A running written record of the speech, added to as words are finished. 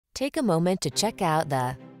Take a moment to check out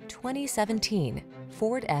the 2017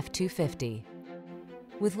 Ford F-250.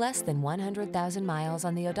 With less than 100,000 miles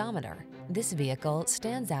on the odometer, this vehicle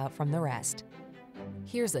stands out from the rest.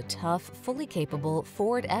 Here's a tough, fully capable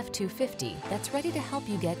Ford F-250 that's ready to help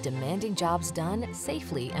you get demanding jobs done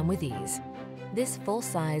safely and with ease. This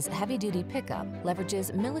full-size, heavy-duty pickup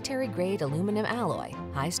leverages military-grade aluminum alloy,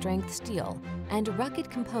 high-strength steel, and rugged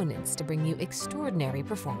components to bring you extraordinary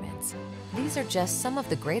performance. These are just some of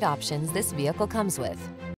the great options this vehicle comes with: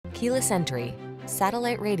 keyless entry,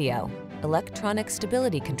 satellite radio, electronic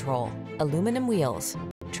stability control, aluminum wheels,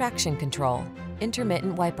 traction control,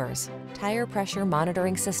 intermittent wipers, tire pressure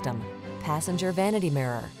monitoring system, passenger vanity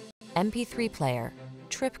mirror, MP3 player,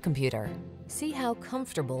 trip computer. See how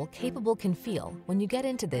comfortable, capable can feel when you get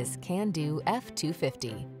into this can-do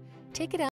F-250. Take it out.